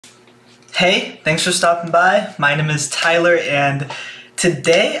Hey, thanks for stopping by. My name is Tyler, and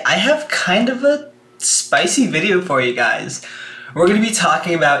today I have kind of a spicy video for you guys. We're going to be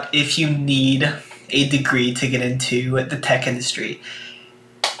talking about if you need a degree to get into the tech industry.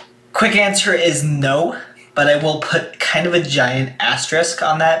 Quick answer is no, but I will put kind of a giant asterisk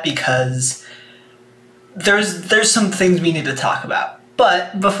on that because there's some things we need to talk about.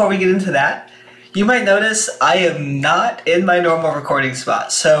 But before we get into that, you might notice I am not in my normal recording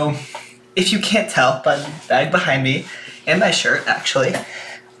spot. So if you can't tell by the bag behind me and my shirt, actually,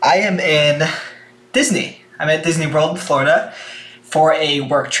 I am in Disney. I'm at Disney World in Florida for a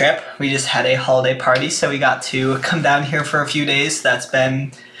work trip. We just had a holiday party, so we got to come down here for a few days. That's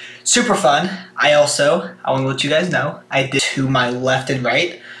been super fun. I want to let you guys know, I did to my left and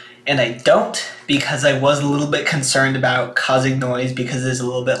right, and I don't because I was a little bit concerned about causing noise because it's a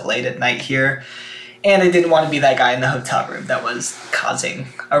little bit late at night here. And I didn't want to be that guy in the hotel room that was causing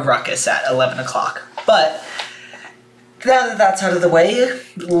a ruckus at 11 o'clock. But now that that's out of the way,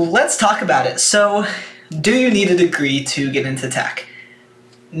 let's talk about it. So, do you need a degree to get into tech?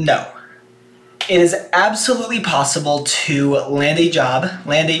 No. It is absolutely possible to land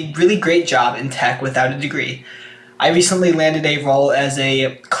a really great job in tech without a degree. I recently landed a role as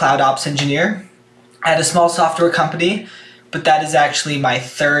a cloud ops engineer at a small software company. But that is actually my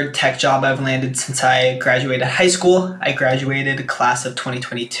third tech job I've landed since I graduated high school. I graduated class of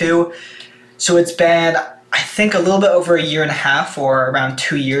 2022. So it's been, I think, a little bit over a year and a half, or around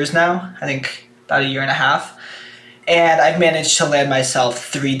 2 years now. I think about a year and a half. And I've managed to land myself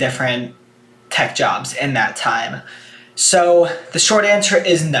 3 different tech jobs in that time. So the short answer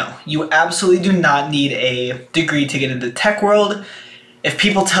is no. You absolutely do not need a degree to get into the tech world. If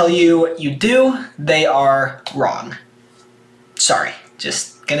people tell you you do, they are wrong. Sorry,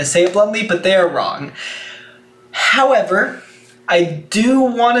 just gonna say it bluntly, but they are wrong. However, I do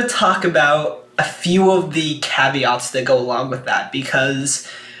want to talk about a few of the caveats that go along with that because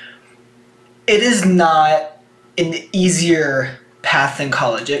it is not an easier path than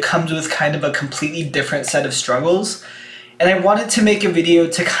college. It comes with kind of a completely different set of struggles, and I wanted to make a video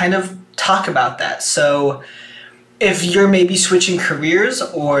to kind of talk about that. So if you're maybe switching careers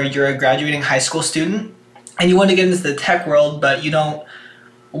or you're a graduating high school student, and you want to get into the tech world, but you don't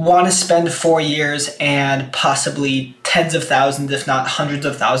want to spend 4 years and possibly tens of thousands, if not hundreds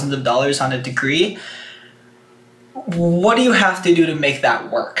of thousands of dollars on a degree, what do you have to do to make that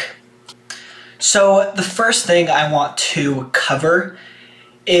work? So the first thing I want to cover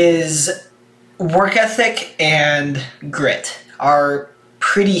is work ethic and grit are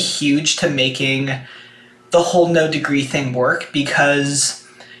pretty huge to making the whole no degree thing work because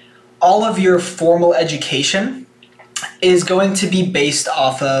all of your formal education is going to be based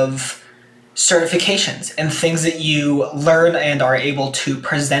off of certifications and things that you learn and are able to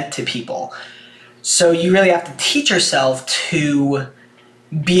present to people. So you really have to teach yourself to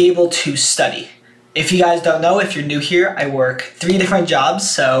be able to study. If you guys don't know, if you're new here, I work 3 different jobs,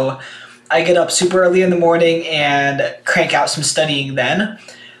 so I get up super early in the morning and crank out some studying then.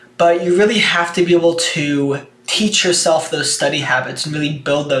 But you really have to be able to teach yourself those study habits and really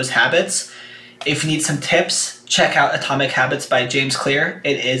build those habits. If you need some tips, check out Atomic Habits by James Clear.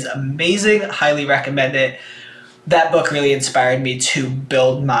 It is amazing. Highly recommend it. That book really inspired me to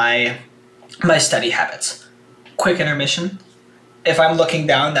build my study habits. Quick intermission. If I'm looking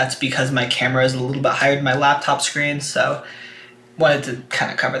down, that's because my camera is a little bit higher than my laptop screen, so wanted to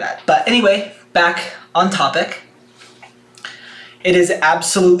kind of cover that. But anyway, back on topic. It is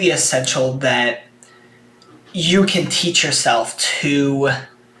absolutely essential that you can teach yourself to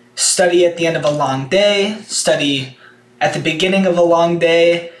study at the end of a long day, study at the beginning of a long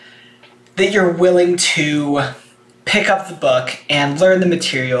day, that you're willing to pick up the book and learn the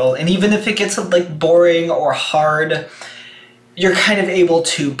material, and even if it gets like boring or hard, you're kind of able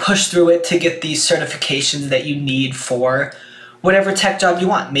to push through it to get these certifications that you need for whatever tech job you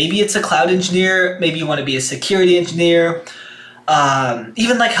want. Maybe it's a cloud engineer, maybe you want to be a security engineer,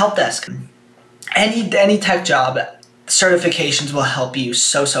 even like help desk. Any tech job, certifications will help you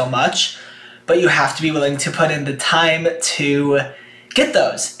so much, but you have to be willing to put in the time to get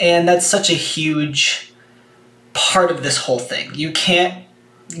those. And that's such a huge part of this whole thing. You can't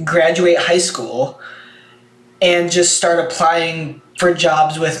graduate high school and just start applying for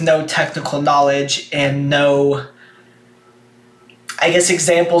jobs with no technical knowledge and no, I guess,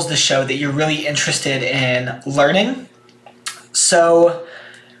 examples to show that you're really interested in learning. So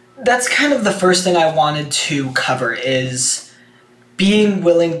that's kind of the first thing I wanted to cover is being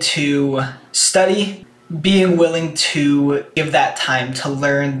willing to study, being willing to give that time to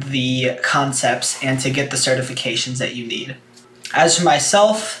learn the concepts and to get the certifications that you need. As for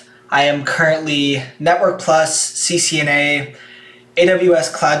myself, I am currently Network Plus, CCNA,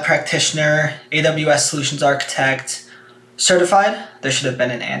 AWS Cloud Practitioner, AWS Solutions Architect, certified. There should have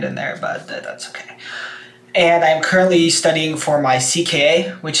been an and in there, but that's okay. And I'm currently studying for my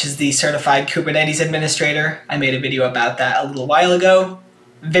CKA, which is the Certified Kubernetes Administrator. I made a video about that a little while ago.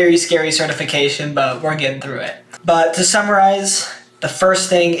 Very scary certification, but we're getting through it. But to summarize, the first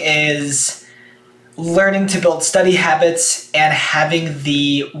thing is learning to build study habits and having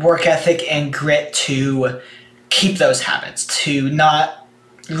the work ethic and grit to keep those habits, to not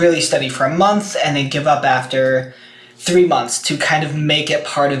really study for a month and then give up after 3 months. To kind of make it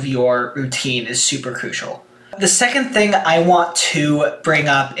part of your routine is super crucial. The second thing I want to bring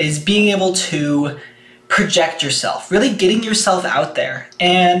up is being able to project yourself, really getting yourself out there.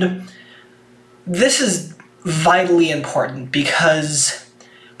 And this is vitally important because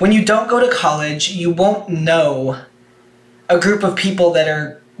when you don't go to college, you won't know a group of people that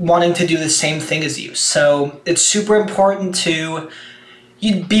are wanting to do the same thing as you. So it's super important to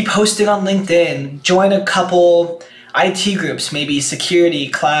be posting on LinkedIn, join a couple IT groups, maybe security,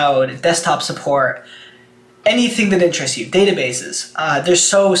 cloud, desktop support, anything that interests you, databases. There's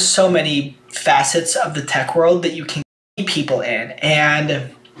so many facets of the tech world that you can meet people in,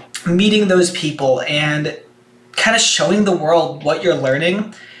 and meeting those people and kind of showing the world what you're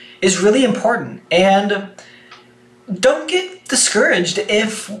learning is really important. And don't get discouraged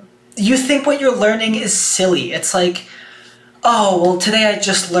if you think what you're learning is silly. It's like, oh, well, today I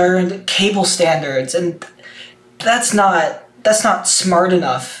just learned cable standards, and that's not smart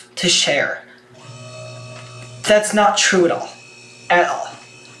enough to share. That's not true at all. At all.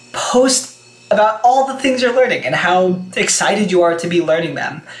 Post about all the things you're learning and how excited you are to be learning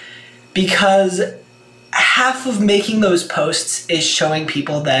them, because half of making those posts is showing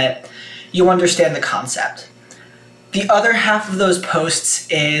people that you understand the concept. The other half of those posts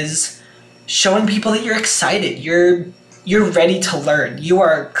is showing people that you're excited, you're ready to learn. You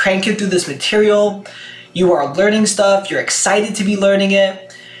are cranking through this material, you are learning stuff, you're excited to be learning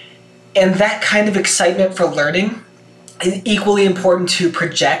it, and that kind of excitement for learning is equally important to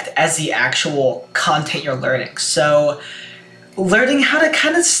project as the actual content you're learning. So learning how to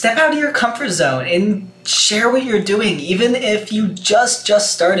kind of step out of your comfort zone and share what you're doing, even if you just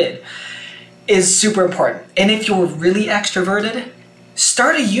started, is super important. And if you're really extroverted,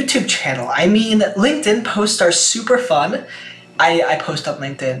 start a YouTube channel. I mean, LinkedIn posts are super fun. I post on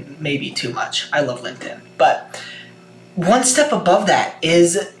LinkedIn maybe too much. I love LinkedIn. But one step above that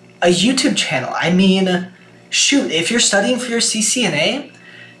is a YouTube channel. I mean, shoot, if you're studying for your CCNA,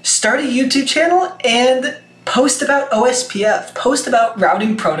 start a YouTube channel and post about OSPF, post about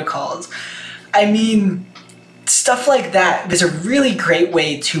routing protocols. I mean, stuff like that is a really great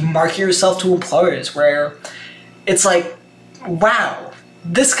way to market yourself to employers, where it's like, wow,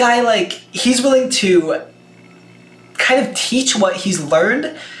 this guy, like, he's willing to kind of teach what he's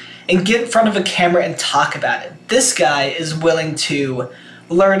learned and get in front of a camera and talk about it. This guy is willing to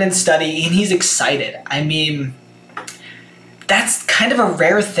learn and study, and he's excited. I mean, that's kind of a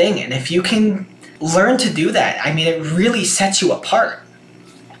rare thing, and if you can learn to do that, I mean, it really sets you apart.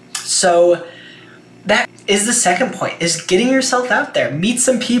 So that is the second point, is getting yourself out there. Meet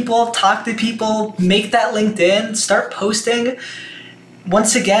some people, talk to people, make that LinkedIn, start posting.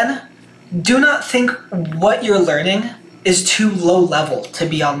 Once again, do not think what you're learning is too low level to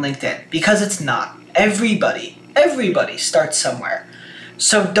be on LinkedIn, because it's not. Everybody starts somewhere.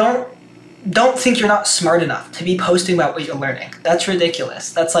 So don't think you're not smart enough to be posting about what you're learning. That's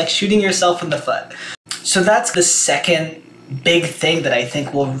ridiculous. That's like shooting yourself in the foot. So that's the second big thing that I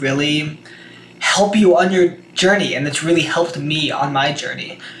think will really help you on your journey, and it's really helped me on my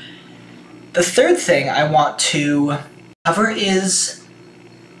journey. The third thing I want to cover is,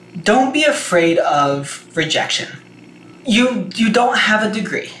 don't be afraid of rejection. You don't have a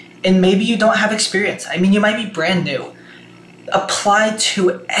degree, and maybe you don't have experience. I mean, you might be brand new. Apply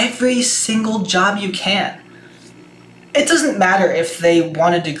to every single job you can. It doesn't matter if they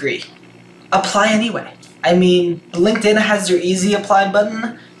want a degree. Apply anyway. I mean, LinkedIn has their easy apply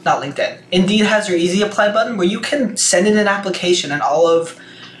button. Not LinkedIn. Indeed has their easy apply button where you can send in an application in all of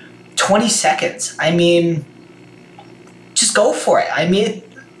 20 seconds. I mean, just go for it. I mean,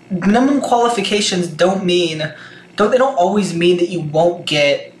 minimum qualifications don't always mean that you won't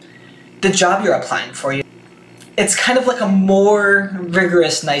get the job you're applying for. It's kind of like a more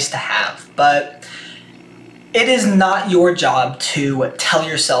rigorous nice to have, but it is not your job to tell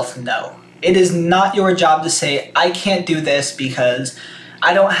yourself no. It is not your job to say, I can't do this because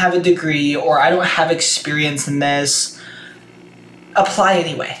I don't have a degree or I don't have experience in this. Apply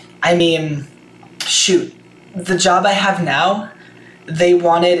anyway. I mean, shoot, the job I have now, they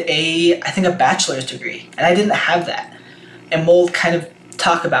wanted I think a bachelor's degree, and I didn't have that. And we'll kind of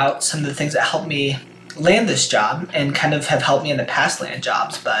talk about some of the things that helped me land this job and kind of have helped me in the past land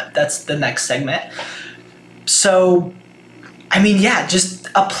jobs, but that's the next segment. So, I mean, yeah, just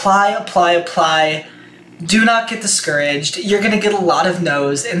apply. Do not get discouraged. You're gonna get a lot of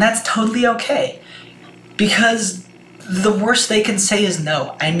no's, and that's totally okay. Because the worst they can say is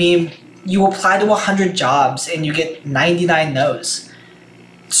no. I mean, you apply to 100 jobs and you get 99 no's.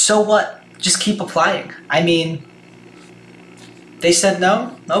 So what? Just keep applying. I mean, they said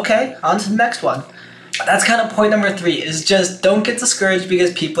no? Okay, on to the next one. That's kind of point number 3, is just don't get discouraged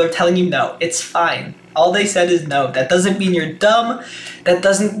because people are telling you no. It's fine. All they said is no. That doesn't mean you're dumb. That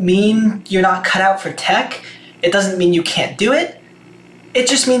doesn't mean you're not cut out for tech. It doesn't mean you can't do it. It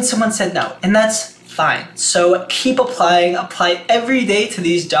just means someone said no, and that's fine. So keep applying. Apply every day to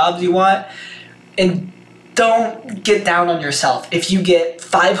these jobs you want, and don't get down on yourself if you get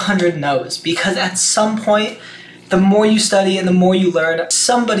 500 no's, because at some point, the more you study and the more you learn,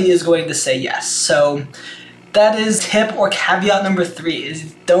 somebody is going to say yes. So that is tip or caveat number 3,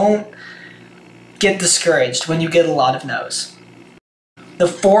 is don't get discouraged when you get a lot of no's. The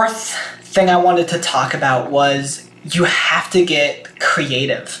 4th thing I wanted to talk about was you have to get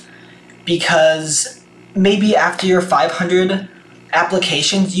creative, because maybe after your 500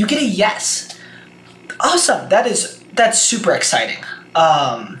 applications, you get a yes. Awesome, that's super exciting.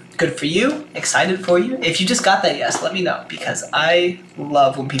 Good for you, excited for you. If you just got that yes, let me know, because I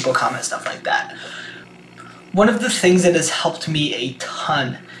love when people comment stuff like that. One of the things that has helped me a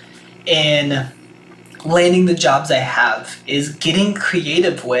ton in landing the jobs I have is getting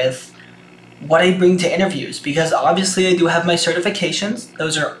creative with what I bring to interviews, because obviously I do have my certifications.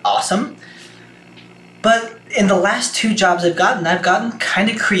 Those are awesome. But in the last 2 jobs I've gotten kind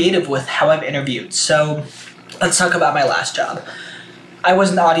of creative with how I've interviewed. So let's talk about my last job. I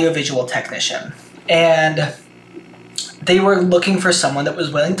was an audiovisual technician, and they were looking for someone that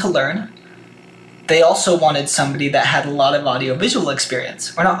was willing to learn. They also wanted somebody that had a lot of audiovisual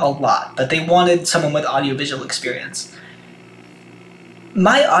experience. Or not a lot, but they wanted someone with audiovisual experience.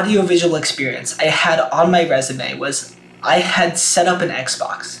 My audiovisual experience I had on my resume was I had set up an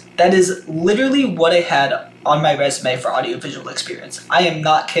Xbox. That is literally what I had on my resume for audiovisual experience. I am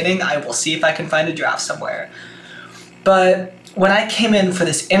not kidding. I will see if I can find a draft somewhere. But when I came in for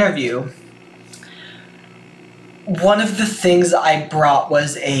this interview, one of the things I brought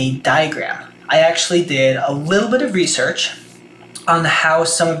was a diagram. I actually did a little bit of research on how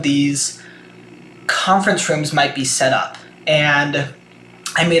some of these conference rooms might be set up. And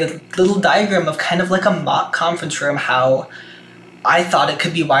I made a little diagram of kind of like a mock conference room, how I thought it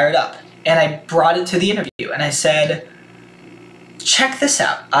could be wired up. And I brought it to the interview and I said, check this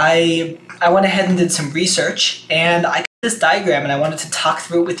out. I went ahead and did some research, and I got this diagram and I wanted to talk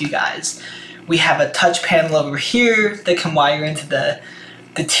through it with you guys. We have a touch panel over here that can wire into the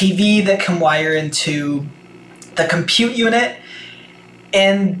TV, that can wire into the compute unit,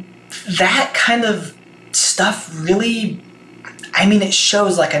 and that kind of stuff really, I mean, it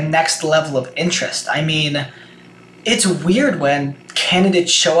shows like a next level of interest. I mean, it's weird when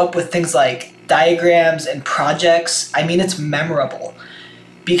candidates show up with things like diagrams and projects. I mean, it's memorable,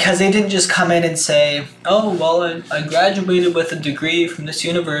 because they didn't just come in and say, oh, well, I graduated with a degree from this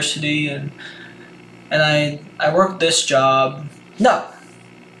university and I worked this job. No,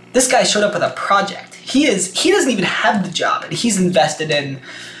 this guy showed up with a project. He doesn't even have the job, and he's invested in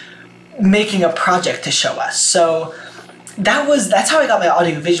making a project to show us. So that's how I got my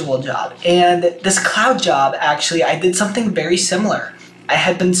audiovisual job. And this cloud job, actually, I did something very similar. I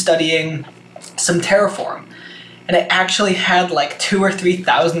had been studying some Terraform, and I actually had like 2,000 or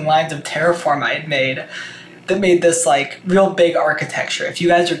 3,000 lines of Terraform I had made that made this like real big architecture. If you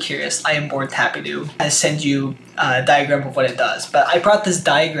guys are curious, I am more than happy to send you a diagram of what it does. But I brought this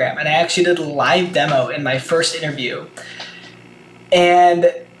diagram, and I actually did a live demo in my first interview,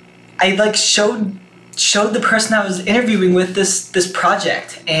 and I like showed the person I was interviewing with this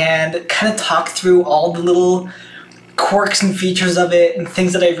project, and kind of talked through all the little quirks and features of it, and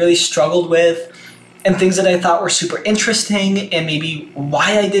things that I really struggled with, and things that I thought were super interesting, and maybe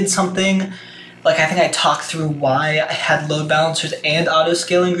why I did something. Like, I think I talked through why I had load balancers and auto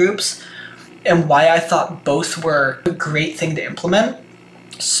scaling groups, and why I thought both were a great thing to implement.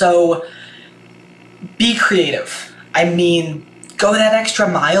 So be creative. I mean, go that extra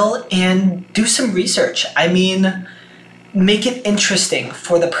mile and do some research. I mean, make it interesting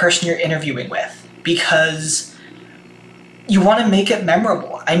for the person you're interviewing with, because you want to make it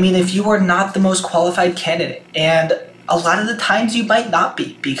memorable. I mean, if you are not the most qualified candidate, and a lot of the times you might not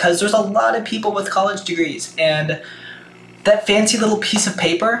be, because there's a lot of people with college degrees, and that fancy little piece of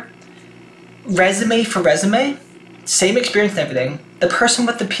paper, resume for resume, same experience and everything, the person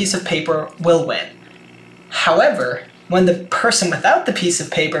with the piece of paper will win. However, when the person without the piece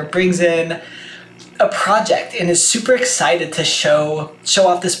of paper brings in a project and is super excited to show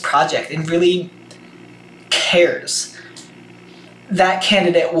off this project and really cares, that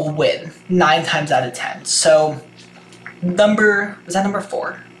candidate will win 9 times out of 10. So was that number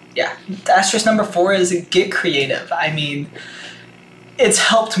 4? Yeah, asterisk number 4 is get creative. I mean, it's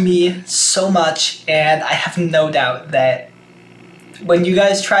helped me so much, and I have no doubt that when you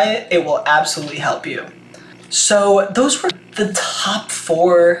guys try it, it will absolutely help you. So those were the top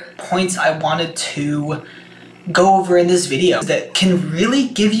 4 points I wanted to go over in this video that can really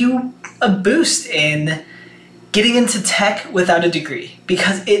give you a boost in getting into tech without a degree,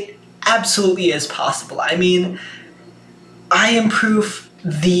 because it absolutely is possible. I mean, I am proof.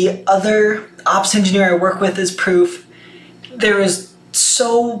 The other ops engineer I work with is proof. There is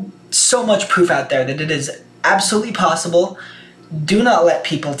so much proof out there that it is absolutely possible. Do not let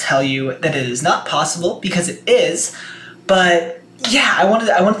people tell you that it is not possible, because it is. But yeah, I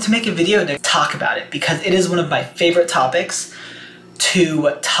wanted to make a video to talk about it because it is one of my favorite topics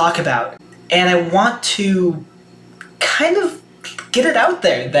to talk about. And I want to kind of get it out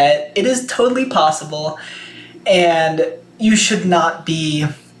there that it is totally possible, and you should not be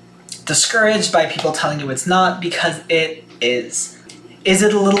discouraged by people telling you it's not, because it is. Is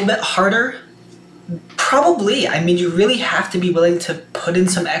it a little bit harder? Probably. I mean, you really have to be willing to put in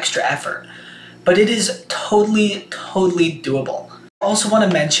some extra effort, but it is totally doable. I also want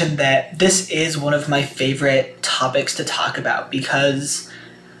to mention that this is one of my favorite topics to talk about because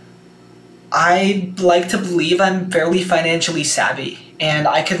I like to believe I'm fairly financially savvy, and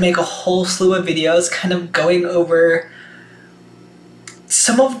I could make a whole slew of videos kind of going over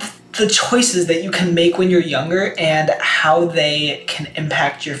some of the choices that you can make when you're younger and how they can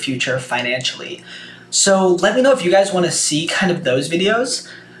impact your future financially. So let me know if you guys want to see kind of those videos.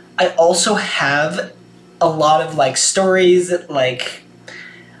 I also have a lot of like stories, like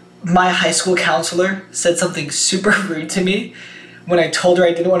my high school counselor said something super rude to me when I told her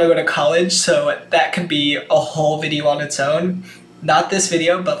I didn't want to go to college, so that could be a whole video on its own. Not this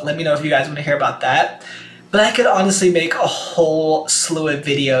video, but let me know if you guys want to hear about that. But I could honestly make a whole slew of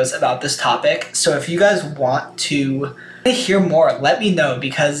videos about this topic, so if you guys want to hear more, let me know,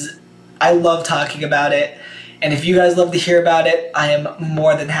 because I love talking about it, and if you guys love to hear about it, I am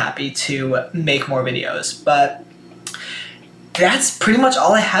more than happy to make more videos. But that's pretty much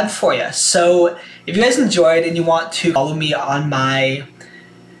all I had for you. So if you guys enjoyed and you want to follow me on my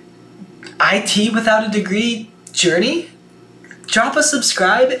IT without a degree journey, drop a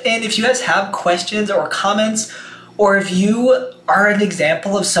subscribe, and if you guys have questions or comments, or if you are an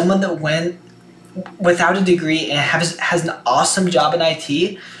example of someone that went without a degree and has an awesome job in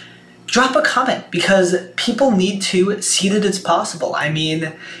IT, drop a comment, because people need to see that it's possible. I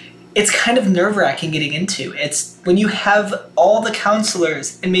mean, it's kind of nerve-wracking getting into. It's when you have all the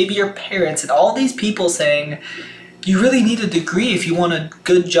counselors and maybe your parents and all these people saying you really need a degree if you want a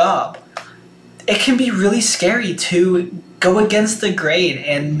good job. It can be really scary to go against the grain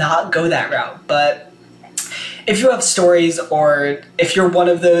and not go that route. But if you have stories, or if you're one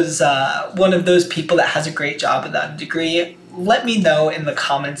of those people that has a great job without a degree, let me know in the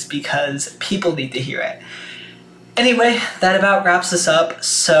comments, because people need to hear it. Anyway, that about wraps us up.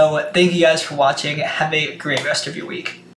 So thank you guys for watching. Have a great rest of your week.